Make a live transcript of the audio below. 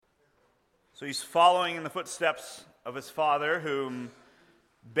So he's following in the footsteps of his father, whom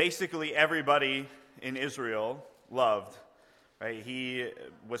basically everybody in Israel loved. Right? He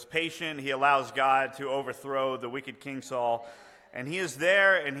was patient. He allows God to overthrow the wicked King Saul. And he is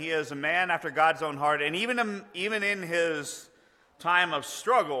there, and he is a man after God's own heart. And even in his time of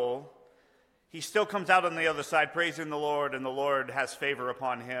struggle, he still comes out on the other side praising the Lord, and the Lord has favor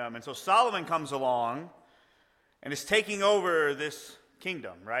upon him. And so Solomon comes along and is taking over this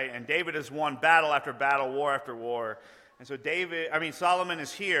kingdom, right? And David has won battle after battle, war after war. And so Solomon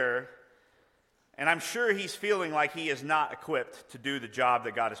is here, and I'm sure he's feeling like he is not equipped to do the job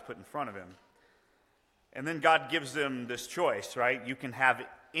that God has put in front of him. And then God gives him this choice, right? You can have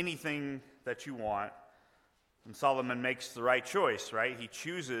anything that you want. And Solomon makes the right choice, right? He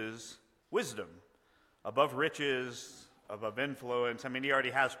chooses wisdom above riches, above influence. I mean, he already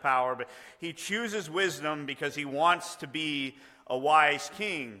has power, but he chooses wisdom because he wants to be a wise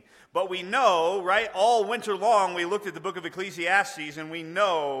king. But we know, right, all winter long we looked at the book of Ecclesiastes, and we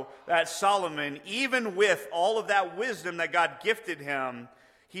know that Solomon, even with all of that wisdom that God gifted him,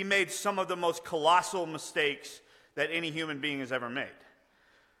 he made some of the most colossal mistakes that any human being has ever made.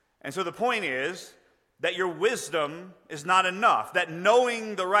 And so the point is that your wisdom is not enough, that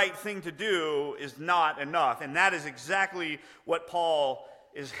knowing the right thing to do is not enough. And that is exactly what Paul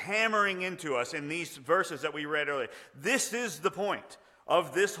is hammering into us in these verses that we read earlier. This is the point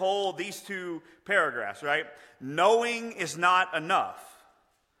of these two paragraphs, right? Knowing is not enough.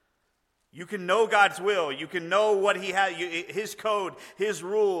 You can know God's will. You can know what he has, his code, his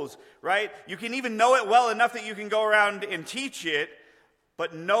rules, right? You can even know it well enough that you can go around and teach it,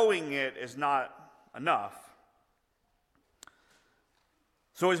 but knowing it is not enough.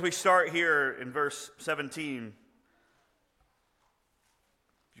 So as we start here in verse 17,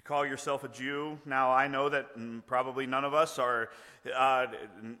 you call yourself a Jew. Now, I know that probably none of us are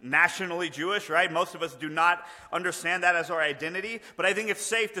nationally Jewish, right? Most of us do not understand that as our identity. But I think it's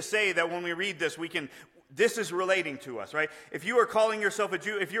safe to say that when we read this, this is relating to us, right? If you are calling yourself a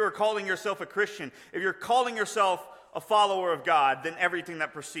Jew, if you are calling yourself a Christian, if you're calling yourself a follower of God, then everything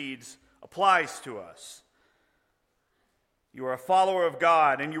that precedes applies to us. You are a follower of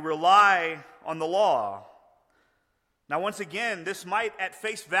God, and you rely on the law. Now, once again, this might at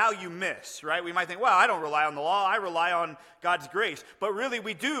face value miss, right? We might think, well, I don't rely on the law, I rely on God's grace. But really,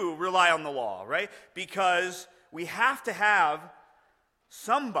 we do rely on the law, right? Because we have to have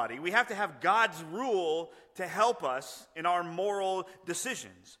we have to have God's rule to help us in our moral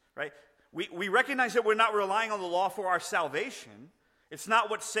decisions, right? We recognize that we're not relying on the law for our salvation. It's not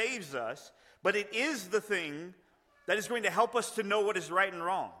what saves us, but it is the thing that is going to help us to know what is right and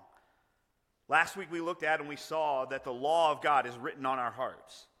wrong. Last week we looked at and we saw that the law of God is written on our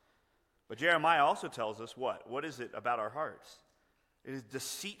hearts. But Jeremiah also tells us what? What is it about our hearts? It is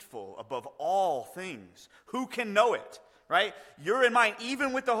deceitful above all things. Who can know it? Right? You're in mine.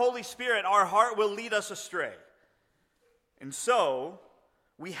 Even with the Holy Spirit, our heart will lead us astray. And so,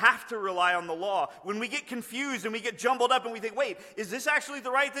 we have to rely on the law. When we get confused and we get jumbled up and we think, wait, is this actually the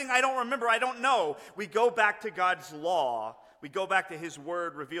right thing? I don't remember. I don't know. We go back to God's law. We go back to his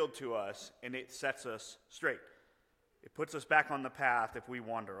word revealed to us, and it sets us straight. It puts us back on the path if we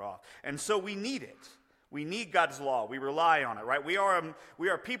wander off. And so we need it. We need God's law. We rely on it, right? We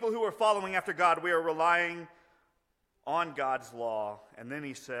are people who are following after God. We are relying on God's law. And then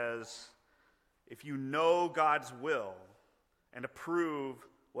he says, if you know God's will and approve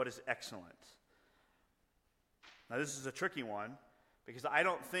what is excellent. Now, this is a tricky one, because I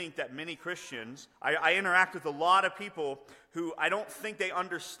don't think that many Christians, I interact with a lot of people who I don't think they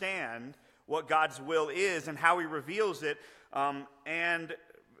understand what God's will is and how he reveals it. And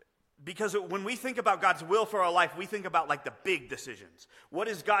because when we think about God's will for our life, we think about like the big decisions. What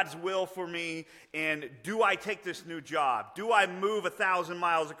is God's will for me? And do I take this new job? Do I move 1,000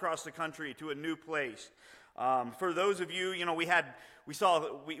 miles across the country to a new place? For those of you,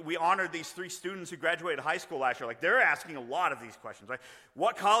 we honored these 3 students who graduated high school last year. Like, they're asking a lot of these questions. Like,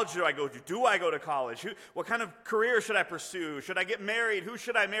 what college do I go to? Do I go to college? What kind of career should I pursue? Should I get married? Who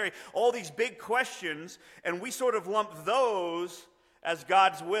should I marry? All these big questions, and we sort of lump those as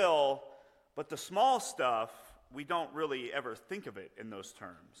God's will, but the small stuff, we don't really ever think of it in those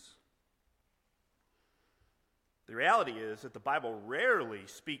terms. The reality is that the Bible rarely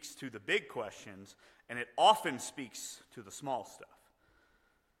speaks to the big questions, and it often speaks to the small stuff.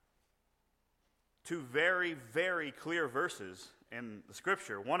 2 very, very clear verses in the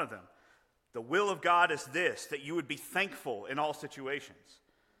Scripture. One of them, the will of God is this, that you would be thankful in all situations.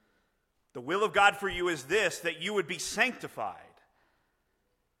 The will of God for you is this, that you would be sanctified.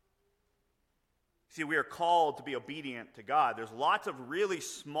 See, we are called to be obedient to God. There's lots of really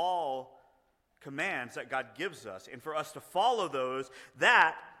small commands that God gives us. And for us to follow those,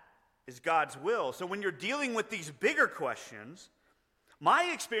 that is God's will. So when you're dealing with these bigger questions,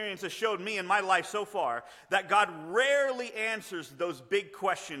 my experience has showed me in my life so far that God rarely answers those big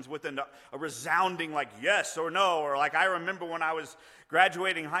questions with a resounding like yes or no. Or like I remember when I was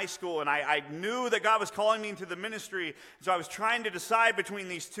graduating high school and I knew that God was calling me into the ministry. So I was trying to decide between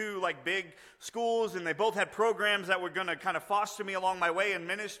these two like big schools, and they both had programs that were going to kind of foster me along my way in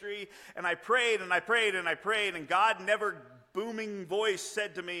ministry. And I prayed and I prayed and I prayed, and God never booming voice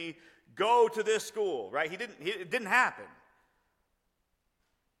said to me, go to this school, right? It didn't happen.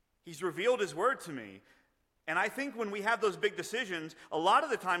 He's revealed his word to me. And I think when we have those big decisions, a lot of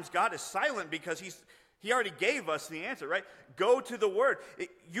the times God is silent because he already gave us the answer, right? Go to the word.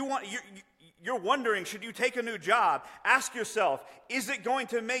 You're wondering, should you take a new job? Ask yourself, is it going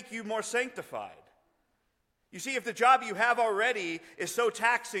to make you more sanctified? You see, if the job you have already is so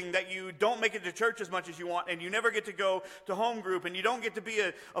taxing that you don't make it to church as much as you want, and you never get to go to home group, and you don't get to be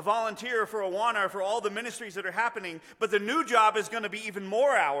a volunteer for Awana or for all the ministries that are happening, but the new job is going to be even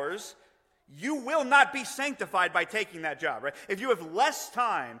more hours, you will not be sanctified by taking that job, right? If you have less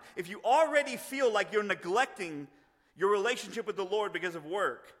time, if you already feel like you're neglecting your relationship with the Lord because of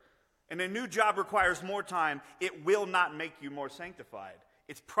work, and a new job requires more time, it will not make you more sanctified.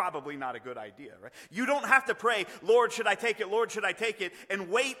 It's probably not a good idea, right? You don't have to pray, Lord, should I take it? Lord, should I take it? And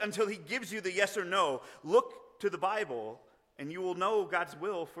wait until he gives you the yes or no. Look to the Bible, and you will know God's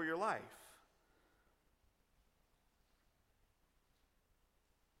will for your life.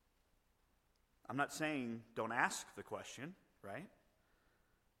 I'm not saying don't ask the question, right?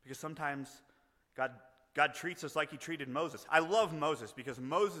 Because sometimes God treats us like he treated Moses. I love Moses because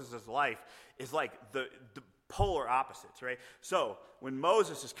Moses' life is like the polar opposites, right? So when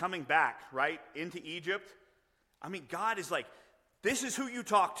Moses is coming back, right, into Egypt, I mean, God is like, this is who you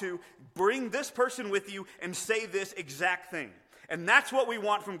talk to, bring this person with you, and say this exact thing. And that's what we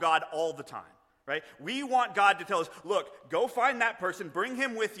want from God all the time, right? We want God to tell us, look, go find that person, bring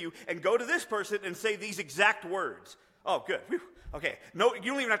him with you, and go to this person and say these exact words. Oh, good. Whew. Okay, no,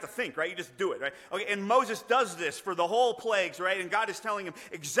 you don't even have to think, right? You just do it, right? Okay, and Moses does this for the whole plagues, right? And God is telling him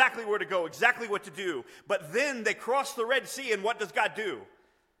exactly where to go, exactly what to do. But then they cross the Red Sea, and what does God do?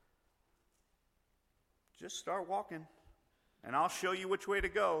 Just start walking, and I'll show you which way to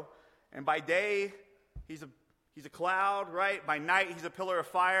go. And by day, he's a cloud, right? By night, he's a pillar of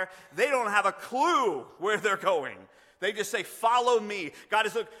fire. They don't have a clue where they're going. They just say, follow me. God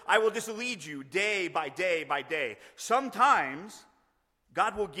is, look, I will just lead you day by day by day. Sometimes,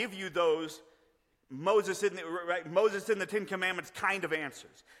 God will give you those Moses in the Ten Commandments kind of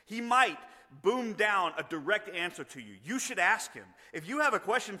answers. He might boom down a direct answer to you. You should ask him. If you have a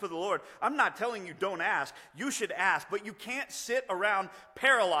question for the Lord, I'm not telling you don't ask. You should ask, but you can't sit around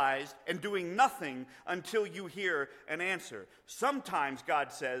paralyzed and doing nothing until you hear an answer. Sometimes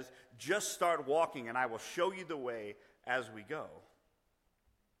God says, just start walking and I will show you the way as we go.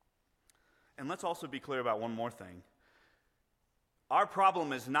 And let's also be clear about one more thing. Our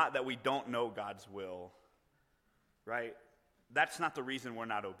problem is not that we don't know God's will, right? That's not the reason we're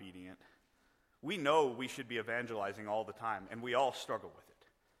not obedient. We know we should be evangelizing all the time, and we all struggle with it.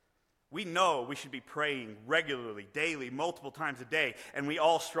 We know we should be praying regularly, daily, multiple times a day, and we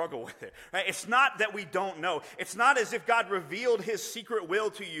all struggle with it. Right? It's not that we don't know. It's not as if God revealed his secret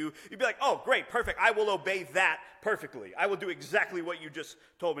will to you. You'd be like, oh, great, perfect. I will obey that perfectly. I will do exactly what you just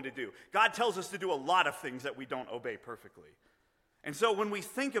told me to do. God tells us to do a lot of things that we don't obey perfectly. And so when we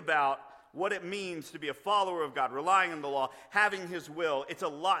think about what it means to be a follower of God, relying on the law, having his will, it's a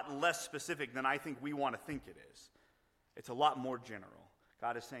lot less specific than I think we want to think it is. It's a lot more general.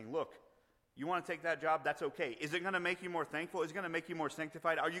 God is saying, look, you want to take that job? That's okay. Is it going to make you more thankful? Is it going to make you more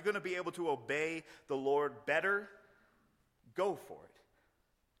sanctified? Are you going to be able to obey the Lord better? Go for it.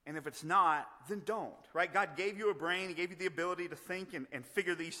 And if it's not, then don't, right? God gave you a brain. He gave you the ability to think and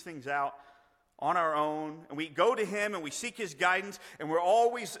figure these things out on our own. And we go to him and we seek his guidance, and we're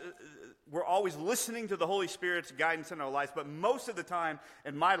always listening to the Holy Spirit's guidance in our lives. But most of the time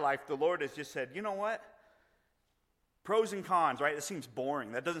in my life, the Lord has just said, you know what? Pros and cons, right? It seems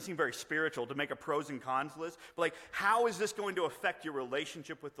boring. That doesn't seem very spiritual to make a pros and cons list. But like, how is this going to affect your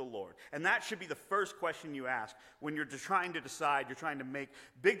relationship with the Lord? And that should be the first question you ask when you're just trying to decide, you're trying to make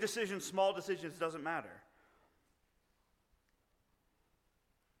big decisions, small decisions, doesn't matter.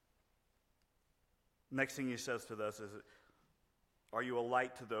 Next thing he says to us is, are you a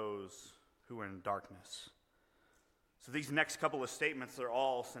light to those who are in darkness? So these next couple of statements are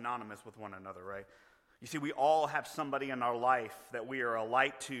all synonymous with one another, right? You see, we all have somebody in our life that we are a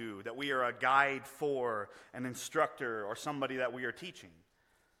light to, that we are a guide for, an instructor, or somebody that we are teaching.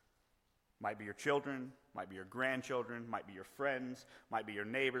 Might be your children, might be your grandchildren, might be your friends, might be your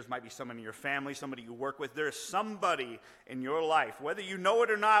neighbors, might be someone in your family, somebody you work with. There is somebody in your life, whether you know it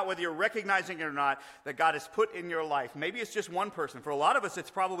or not, whether you're recognizing it or not, that God has put in your life. Maybe it's just one person. For a lot of us,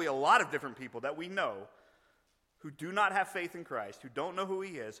 it's probably a lot of different people that we know who do not have faith in Christ, who don't know who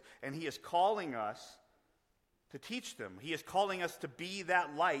he is, and he is calling us to teach them. He is calling us to be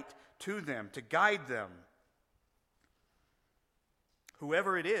that light to them, to guide them.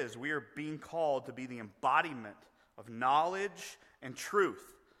 Whoever it is, we are being called to be the embodiment of knowledge and truth.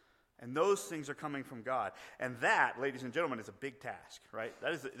 And those things are coming from God. And that, ladies and gentlemen, is a big task, right?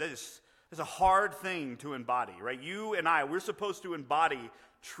 That is a hard thing to embody, right? You and I, we're supposed to embody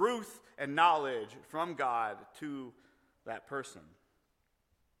truth and knowledge from God to that person.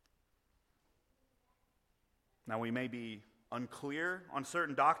 Now, we may be unclear on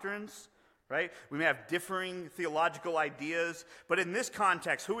certain doctrines, right? We may have differing theological ideas, but in this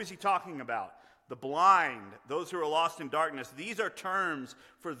context, who is he talking about? The blind, those who are lost in darkness. These are terms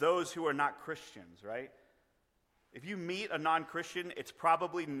for those who are not Christians, right? If you meet a non-Christian, it's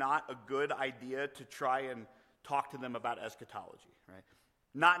probably not a good idea to try and talk to them about eschatology, right?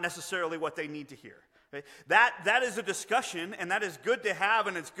 Not necessarily what they need to hear. Right? That is a discussion, and that is good to have,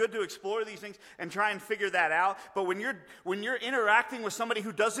 and it's good to explore these things and try and figure that out. But when you're interacting with somebody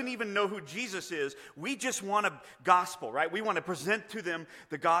who doesn't even know who Jesus is, we just want a gospel, right? We want to present to them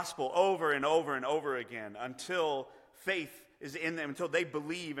the gospel over and over and over again until faith is in them, until they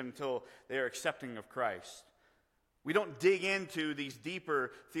believe, until they are accepting of Christ. We don't dig into these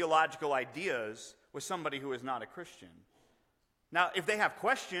deeper theological ideas with somebody who is not a Christian. Now, if they have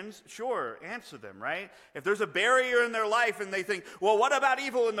questions, sure, answer them, right? If there's a barrier in their life and they think, well, what about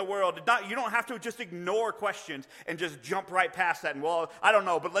evil in the world? You don't have to just ignore questions and just jump right past that and, well, I don't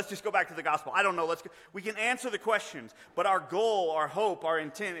know, but let's just go back to the gospel. I don't know. We can answer the questions, but our goal, our hope, our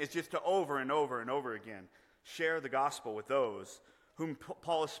intent is just to over and over and over again share the gospel with those whom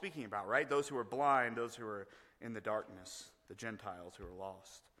Paul is speaking about, right? Those who are blind, those who are in the darkness, the Gentiles who are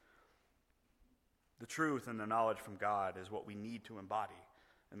lost. The truth and the knowledge from God is what we need to embody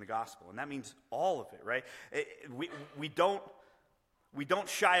in the gospel. And that means all of it, right? We don't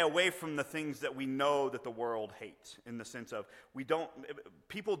shy away from the things that we know that the world hates, in the sense of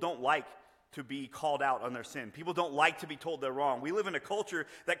people don't like to be called out on their sin. People don't like to be told they're wrong. We live in a culture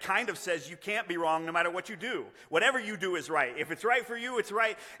that kind of says you can't be wrong no matter what you do. Whatever you do is right. If it's right for you, it's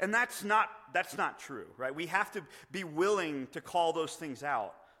right. And that's not true, right? We have to be willing to call those things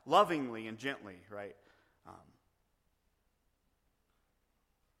out lovingly and gently, right?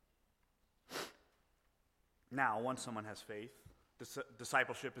 Now, once someone has faith,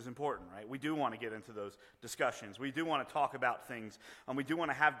 discipleship is important, right? We do want to get into those discussions. We do want to talk about things, and we do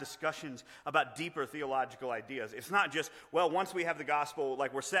want to have discussions about deeper theological ideas. It's not just, well, once we have the gospel,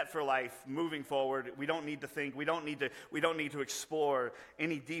 like we're set for life, moving forward. We don't need to think. We don't need to explore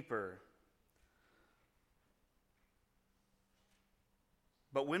any deeper.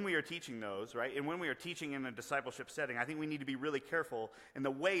 But when we are teaching those, right, and when we are teaching in a discipleship setting, I think we need to be really careful in the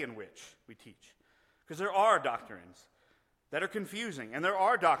way in which we teach. Because there are doctrines that are confusing, and there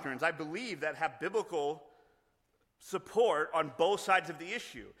are doctrines, I believe, that have biblical support on both sides of the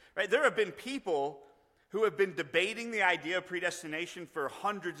issue. Right? There have been people who have been debating the idea of predestination for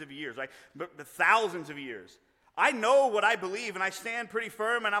hundreds of years, right? But thousands of years. I know what I believe, and I stand pretty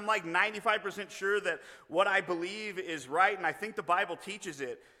firm, and I'm like 95% sure that what I believe is right, and I think the Bible teaches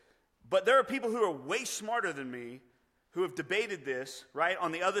it. But there are people who are way smarter than me who have debated this, right,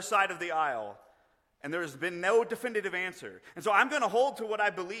 on the other side of the aisle, and there has been no definitive answer. And so I'm going to hold to what I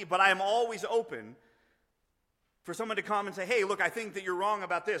believe, but I am always open for someone to come and say, hey, look, I think that you're wrong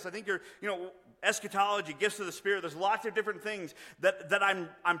about this. I think you're, eschatology, gifts of the Spirit, there's lots of different things that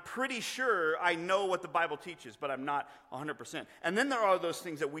I'm pretty sure I know what the Bible teaches, but I'm not 100%. And then there are those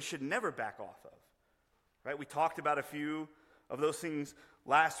things that we should never back off of, right? We talked about a few of those things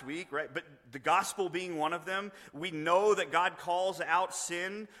last week, right? But the gospel being one of them, we know that God calls out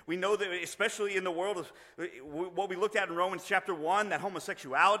sin. We know that, especially in the world of what we looked at in Romans chapter 1, that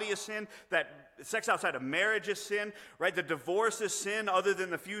homosexuality is sin, that sex outside of marriage is sin, right? The divorce is sin, other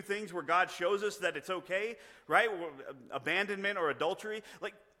than the few things where God shows us that it's okay, right? Abandonment or adultery.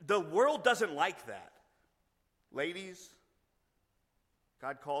 Like, the world doesn't like that. Ladies,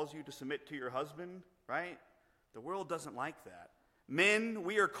 God calls you to submit to your husband, right? The world doesn't like that. Men,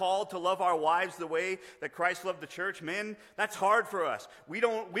 we are called to love our wives the way that Christ loved the church. Men, that's hard for us. We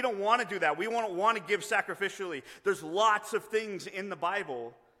don't want to do that. We want to give sacrificially. There's lots of things in the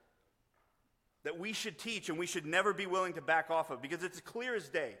Bible that we should teach and we should never be willing to back off of, because it's clear as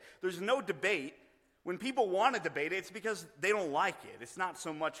day. There's no debate. When people want to debate it, it's because they don't like it. It's not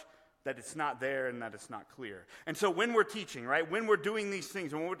so much that it's not there and that it's not clear. And so when we're teaching, right, when we're doing these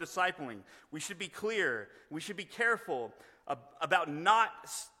things, when we're discipling, we should be clear, we should be careful about not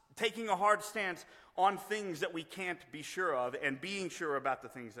taking a hard stance on things that we can't be sure of and being sure about the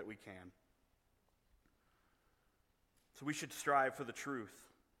things that we can. So we should strive for the truth.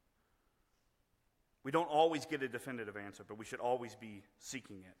 We don't always get a definitive answer, but we should always be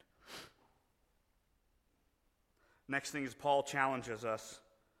seeking it. Next thing is Paul challenges us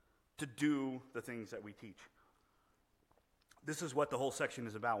to do the things that we teach. This is what the whole section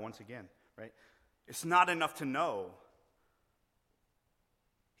is about once again, right? It's not enough to know.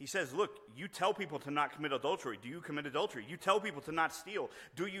 He says, look, you tell people to not commit adultery. Do you commit adultery? You tell people to not steal.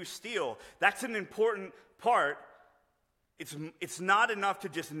 Do you steal? That's an important part. It's not enough to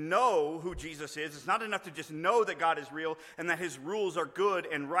just know who Jesus is. It's not enough to just know that God is real and that his rules are good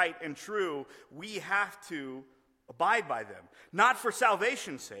and right and true. We have to abide by them. Not for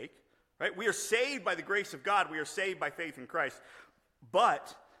salvation's sake, right? We are saved by the grace of God. We are saved by faith in Christ.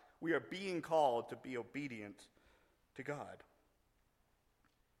 But we are being called to be obedient to God.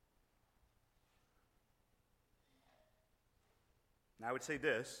 Now, I would say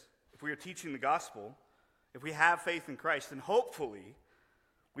this: if we are teaching the gospel, if we have faith in Christ, then hopefully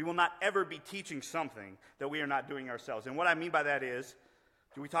we will not ever be teaching something that we are not doing ourselves. And what I mean by that is,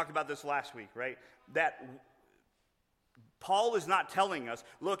 we talked about this last week, right? That Paul is not telling us,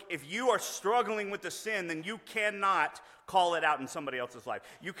 look, if you are struggling with the sin, then you cannot call it out in somebody else's life.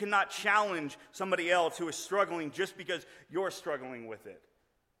 You cannot challenge somebody else who is struggling just because you're struggling with it.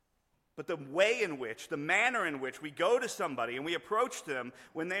 But the way in which, the manner in which we go to somebody and we approach them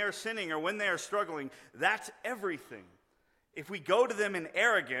when they are sinning or when they are struggling, that's everything. If we go to them in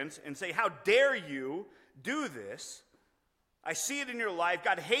arrogance and say, how dare you do this? I see it in your life.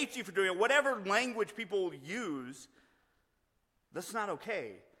 God hates you for doing it. Whatever language people use, that's not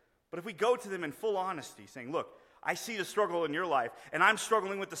okay. But if we go to them in full honesty, saying, look, I see the struggle in your life, and I'm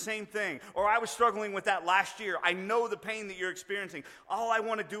struggling with the same thing, or I was struggling with that last year. I know the pain that you're experiencing. All I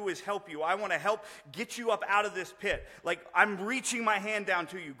want to do is help you. I want to help get you up out of this pit. Like, I'm reaching my hand down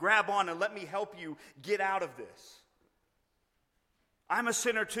to you. Grab on and let me help you get out of this. I'm a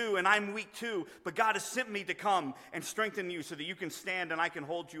sinner too, and I'm weak too, but God has sent me to come and strengthen you so that you can stand and I can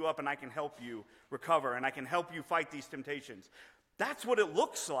hold you up and I can help you recover and I can help you fight these temptations. That's what it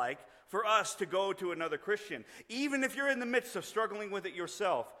looks like for us to go to another Christian. Even if you're in the midst of struggling with it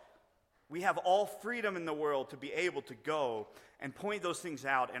yourself, we have all freedom in the world to be able to go and point those things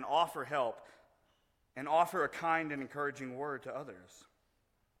out and offer help and offer a kind and encouraging word to others.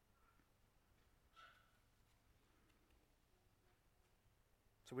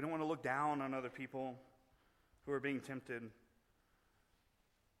 So we don't want to look down on other people who are being tempted.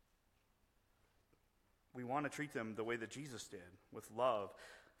 We want to treat them the way that Jesus did, with love.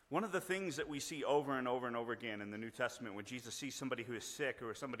 One of the things that we see over and over and over again in the New Testament when Jesus sees somebody who is sick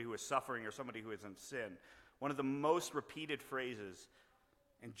or somebody who is suffering or somebody who is in sin, one of the most repeated phrases,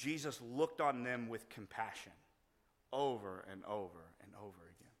 and Jesus looked on them with compassion over and over and over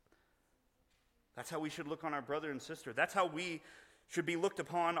again. That's how we should look on our brother and sister. That's how we should be looked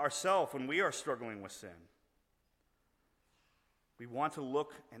upon ourselves when we are struggling with sin. We want to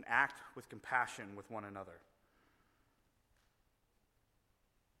look and act with compassion with one another.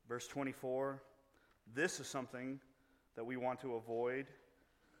 Verse 24, this is something that we want to avoid,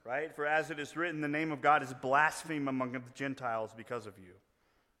 right? For as it is written, the name of God is blasphemed among the Gentiles because of you.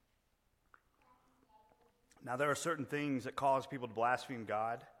 Now there are certain things that cause people to blaspheme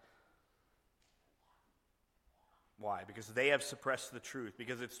God. Why? Because they have suppressed the truth.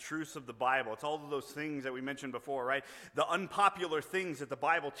 Because it's truths of the Bible. It's all of those things that we mentioned before, right? The unpopular things that the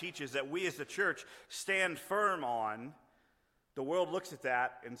Bible teaches that we as the church stand firm on. The world looks at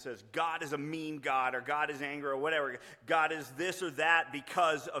that and says, God is a mean God, or God is angry, or whatever. God is this or that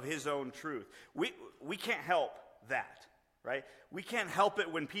because of his own truth. We can't help that, right? We can't help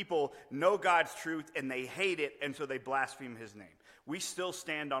it when people know God's truth and they hate it, and so they blaspheme his name. We still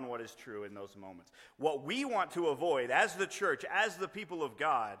stand on what is true in those moments. What we want to avoid as the church, as the people of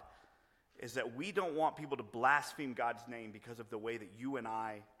God, is that we don't want people to blaspheme God's name because of the way that you and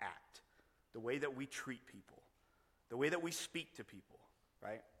I act, the way that we treat people, the way that we speak to people,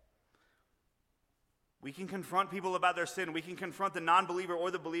 right? We can confront people about their sin. We can confront the non-believer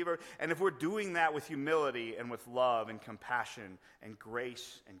or the believer. And if we're doing that with humility and with love and compassion and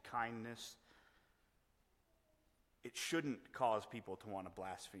grace and kindness, it shouldn't cause people to want to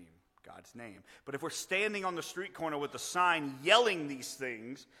blaspheme God's name. But if we're standing on the street corner with a sign yelling these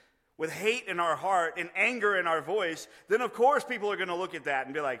things, with hate in our heart and anger in our voice, then of course people are going to look at that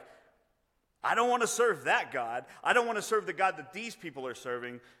and be like, I don't want to serve that God. I don't want to serve the God that these people are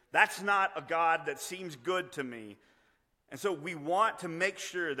serving. That's not a God that seems good to me. And so we want to make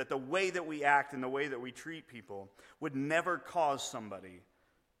sure that the way that we act and the way that we treat people would never cause somebody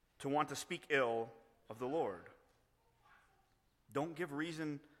to want to speak ill of the Lord. Don't give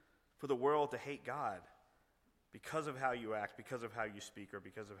reason for the world to hate God because of how you act, because of how you speak, or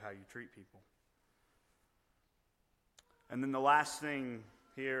because of how you treat people. And then the last thing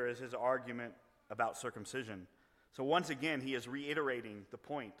here is his argument about circumcision. So once again, he is reiterating the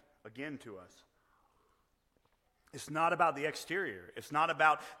point again to us. It's not about the exterior. It's not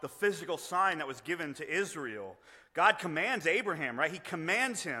about the physical sign that was given to Israel. God commands Abraham, right? He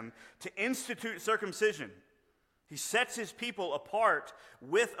commands him to institute circumcision. He sets his people apart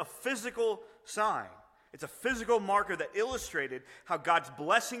with a physical sign. It's a physical marker that illustrated how God's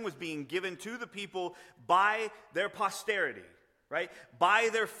blessing was being given to the people by their posterity, right? By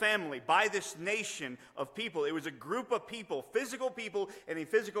their family, by this nation of people. It was a group of people, physical people in a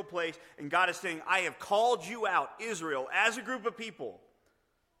physical place, and God is saying, I have called you out, Israel, as a group of people,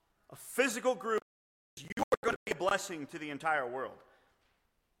 a physical group. You are going to be a blessing to the entire world.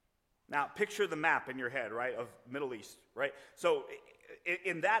 Now, picture the map in your head, right, of Middle East, right? So,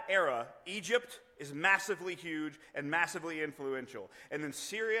 in that era, Egypt is massively huge and massively influential. And then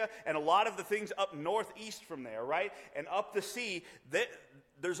Syria and a lot of the things up northeast from there, right? And up the sea,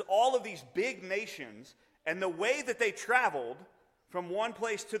 there's all of these big nations. And the way that they traveled from one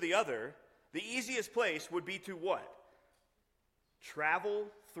place to the other, the easiest place would be to what? Travel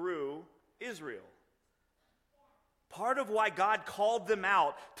through Israel. Part of why God called them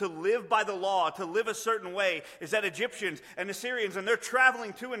out to live by the law, to live a certain way, is that Egyptians and Assyrians, and they're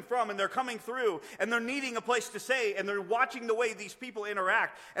traveling to and from, and they're coming through, and they're needing a place to stay, and they're watching the way these people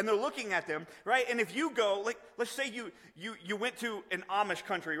interact, and they're looking at them, right? And if you go, like, let's say you went to an Amish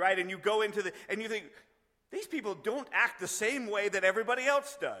country, right? And you go into and you think, these people don't act the same way that everybody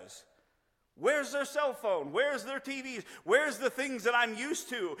else does. Where's their cell phone? Where's their TVs? Where's the things that I'm used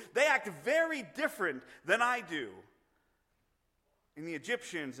to? They act very different than I do. And the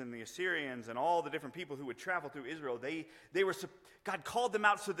Egyptians and the Assyrians and all the different people who would travel through Israel, God called them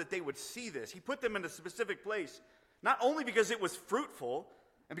out so that they would see this. He put them in a specific place, not only because it was fruitful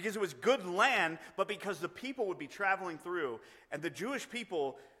and because it was good land, but because the people would be traveling through. And the Jewish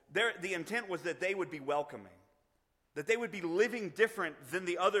people, the intent was that they would be welcoming, that they would be living different than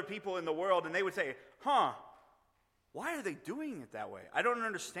the other people in the world. And they would say, why are they doing it that way? I don't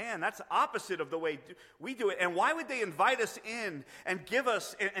understand. That's the opposite of the way we do it. And why would they invite us in and give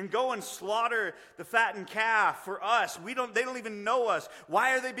us and go and slaughter the fattened calf for us? They don't even know us.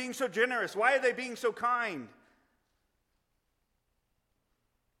 Why are they being so generous? Why are they being so kind?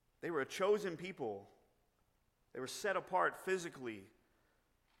 They were a chosen people. They were set apart physically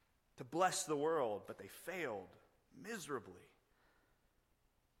to bless the world, but they failed miserably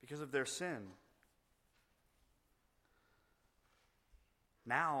because of their sin.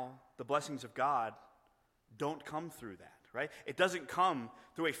 Now, the blessings of God don't come through that, right? It doesn't come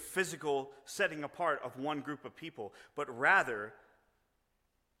through a physical setting apart of one group of people, but rather,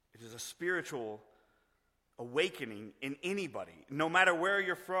 it is a spiritual awakening in anybody, no matter where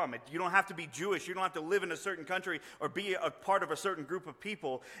you're from. You don't have to be Jewish. You don't have to live in a certain country or be a part of a certain group of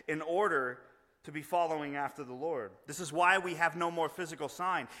people in order to be following after the Lord. This is why we have no more physical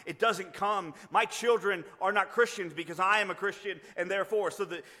sign. It doesn't come, my children are not Christians because I am a Christian, and therefore, so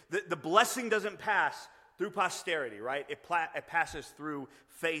the blessing doesn't pass through posterity, right? It passes through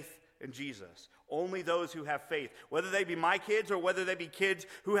faith in Jesus. Only those who have faith, whether they be my kids or whether they be kids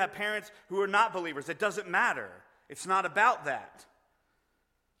who have parents who are not believers, it doesn't matter. It's not about that.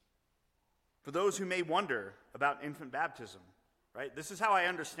 For those who may wonder about infant baptism, right? This is how I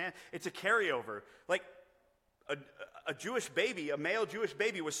understand. It's a carryover. Like a Jewish baby, a male Jewish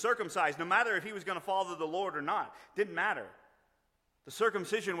baby was circumcised no matter if he was going to follow the Lord or not. Didn't matter. The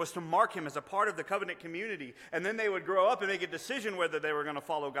circumcision was to mark him as a part of the covenant community. And then they would grow up and make a decision whether they were going to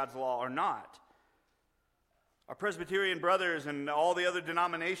follow God's law or not. Our Presbyterian brothers and all the other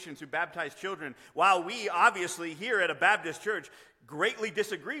denominations who baptize children, while we obviously here at a Baptist church greatly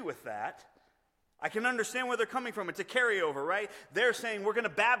disagree with that, I can understand where they're coming from. It's a carryover, right? They're saying we're going to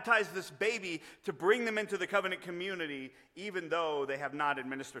baptize this baby to bring them into the covenant community, even though they have not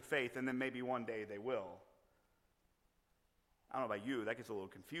administered faith, and then maybe one day they will. I don't know about you, that gets a little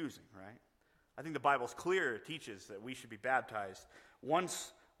confusing, right? I think the Bible's clear. It teaches that we should be baptized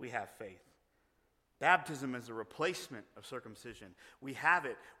once we have faith. Baptism is a replacement of circumcision. We have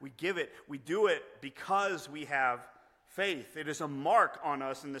it, we give it, we do it because we have faith. It is a mark on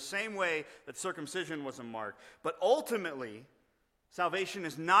us in the same way that circumcision was a mark. But ultimately, Salvation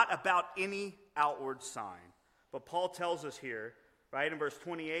is not about any outward sign. But Paul tells us here, right, in verse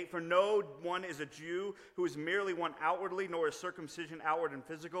 28, for no one is a Jew who is merely one outwardly, nor is circumcision outward and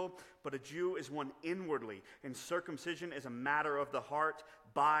physical, but a Jew is one inwardly, and circumcision is a matter of the heart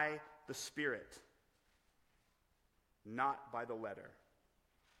by the Spirit, not by the letter.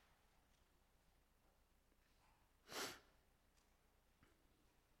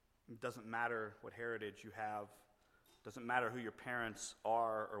 It doesn't matter what heritage you have. It doesn't matter who your parents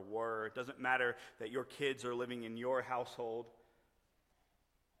are or were. It doesn't matter that your kids are living in your household.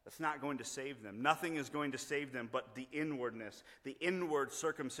 That's not going to save them. Nothing is going to save them but the inwardness, the inward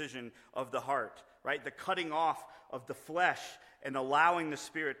circumcision of the heart, right? The cutting off of the flesh and allowing the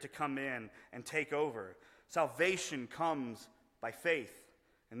Spirit to come in and take over. Salvation comes by faith.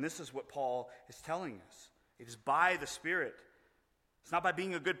 And this is what Paul is telling us. It is by the Spirit. It's not by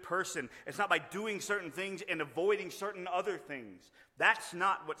being a good person. It's not by doing certain things and avoiding certain other things. That's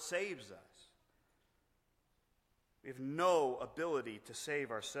not what saves us. We have no ability to save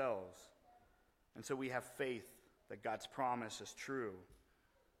ourselves. And so we have faith that God's promise is true,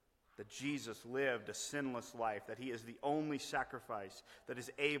 that Jesus lived a sinless life, that he is the only sacrifice that is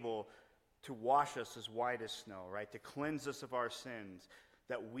able to wash us as white as snow, right? To cleanse us of our sins,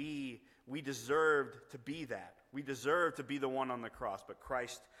 that we deserved to be that. We deserve to be the one on the cross, but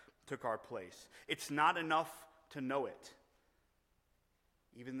Christ took our place. It's not enough to know it.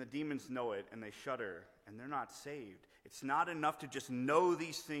 Even the demons know it, and they shudder, and they're not saved. It's not enough to just know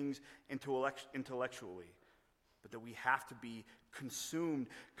these things intellectually, but that we have to be consumed,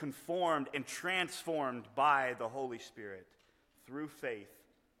 conformed, and transformed by the Holy Spirit through faith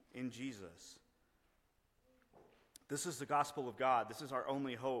in Jesus. This is the gospel of God. This is our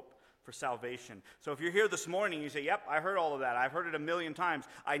only hope for salvation. So if you're here this morning, you say, yep, I heard all of that. I've heard it a million times.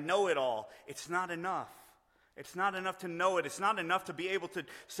 I know it all. It's not enough. It's not enough to know it. It's not enough to be able to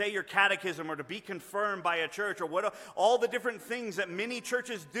say your catechism or to be confirmed by a church or what all the different things that many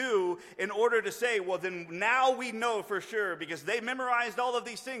churches do in order to say, well, then now we know for sure because they memorized all of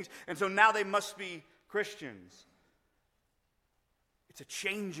these things, and so now they must be Christians. It's a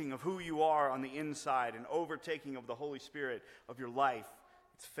changing of who you are on the inside, an overtaking of the Holy Spirit of your life.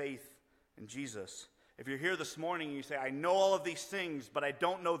 It's faith in Jesus. If you're here this morning and you say, I know all of these things, but I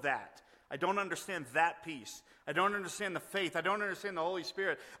don't know that. I don't understand that piece. I don't understand the faith. I don't understand the Holy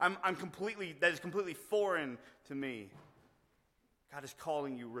Spirit. That is completely foreign to me. God is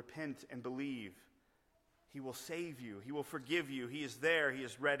calling you, repent and believe. He will save you. He will forgive you. He is there. He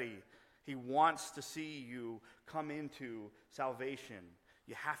is ready. He wants to see you come into salvation.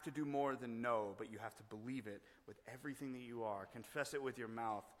 You have to do more than know, but you have to believe it with everything that you are. Confess it with your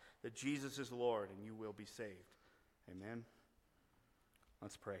mouth that Jesus is Lord, and you will be saved. Amen.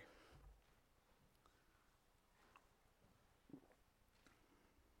 Let's pray.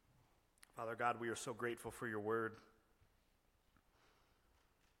 Father God, we are so grateful for your word.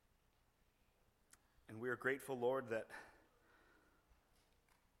 And we are grateful, Lord, that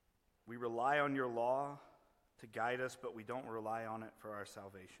we rely on your law to guide us, but we don't rely on it for our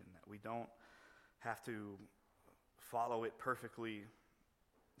salvation, that we don't have to follow it perfectly.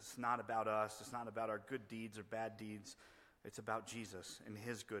 It's not about us. It's not about our good deeds or bad deeds. It's about Jesus and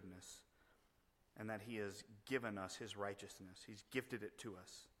his goodness, and that he has given us his righteousness. He's gifted it to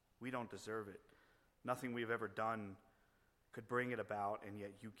us. We don't deserve it. Nothing we've ever done could bring it about, and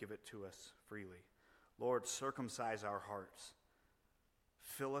yet you give it to us freely. Lord, circumcise our hearts.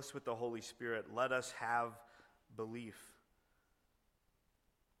 Fill us with the Holy Spirit. Let us have belief.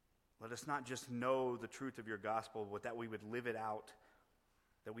 Let us not just know the truth of your gospel, but that we would live it out,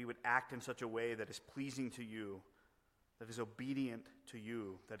 that we would act in such a way that is pleasing to you, that is obedient to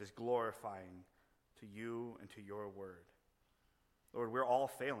you, that is glorifying to you and to your word. Lord, we're all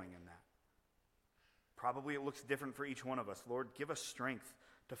failing in that. Probably it looks different for each one of us. Lord, give us strength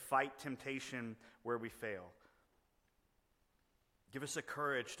to fight temptation where we fail. Give us the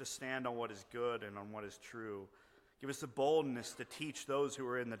courage to stand on what is good and on what is true. Give us the boldness to teach those who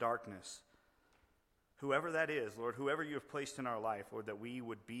are in the darkness. Whoever that is, Lord, whoever you have placed in our life, Lord, that we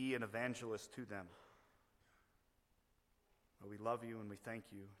would be an evangelist to them. Lord, we love you and we thank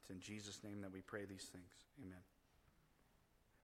you. It's in Jesus' name that we pray these things. Amen.